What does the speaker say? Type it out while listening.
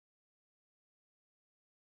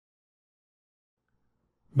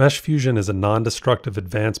Mesh Fusion is a non-destructive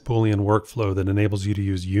advanced Boolean workflow that enables you to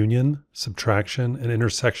use union, subtraction, and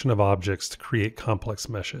intersection of objects to create complex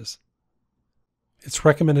meshes. It's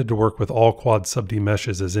recommended to work with all quad sub-D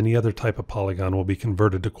meshes, as any other type of polygon will be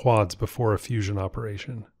converted to quads before a fusion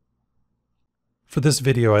operation. For this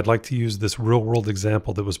video, I'd like to use this real-world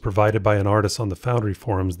example that was provided by an artist on the Foundry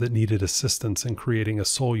forums that needed assistance in creating a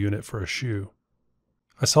sole unit for a shoe.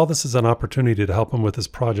 I saw this as an opportunity to help him with his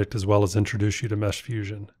project as well as introduce you to Mesh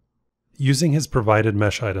Fusion. Using his provided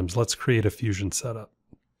mesh items, let's create a fusion setup.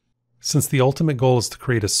 Since the ultimate goal is to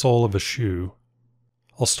create a sole of a shoe,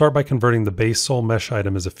 I'll start by converting the base sole mesh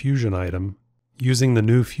item as a fusion item using the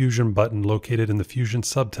New Fusion button located in the Fusion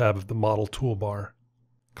subtab of the Model toolbar.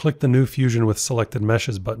 Click the New Fusion with Selected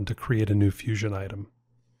Meshes button to create a new fusion item.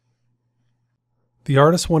 The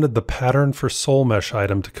artist wanted the pattern for sole mesh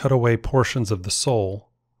item to cut away portions of the sole,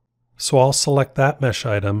 so I'll select that mesh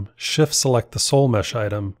item, shift select the sole mesh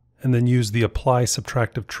item, and then use the Apply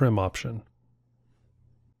Subtractive Trim option.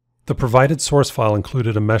 The provided source file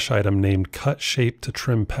included a mesh item named Cut Shape to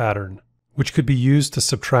Trim Pattern, which could be used to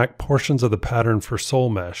subtract portions of the pattern for sole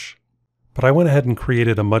mesh, but I went ahead and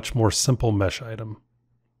created a much more simple mesh item.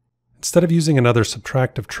 Instead of using another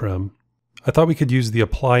subtractive trim, I thought we could use the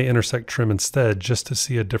Apply Intersect Trim instead just to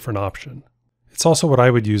see a different option. It's also what I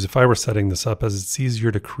would use if I were setting this up, as it's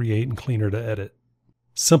easier to create and cleaner to edit.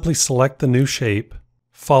 Simply select the new shape,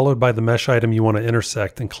 followed by the mesh item you want to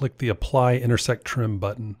intersect, and click the Apply Intersect Trim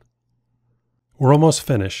button. We're almost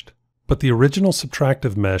finished, but the original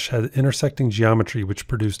subtractive mesh had intersecting geometry which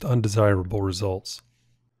produced undesirable results.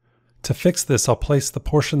 To fix this, I'll place the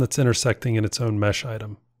portion that's intersecting in its own mesh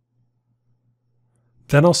item.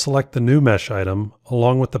 Then I'll select the new mesh item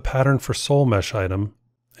along with the pattern for sole mesh item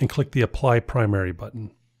and click the Apply Primary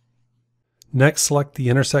button. Next, select the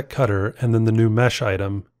Intersect Cutter and then the new mesh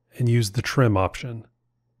item and use the Trim option.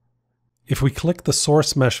 If we click the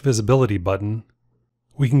Source Mesh Visibility button,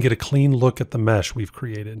 we can get a clean look at the mesh we've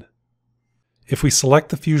created. If we select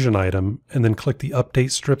the fusion item and then click the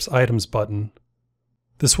Update Strips Items button,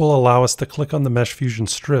 this will allow us to click on the Mesh Fusion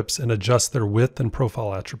strips and adjust their width and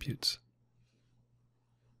profile attributes.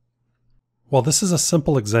 While this is a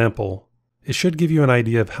simple example, it should give you an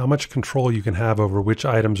idea of how much control you can have over which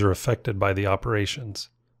items are affected by the operations.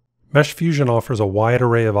 Mesh Fusion offers a wide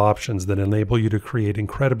array of options that enable you to create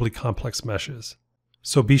incredibly complex meshes,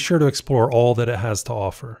 so be sure to explore all that it has to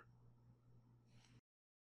offer.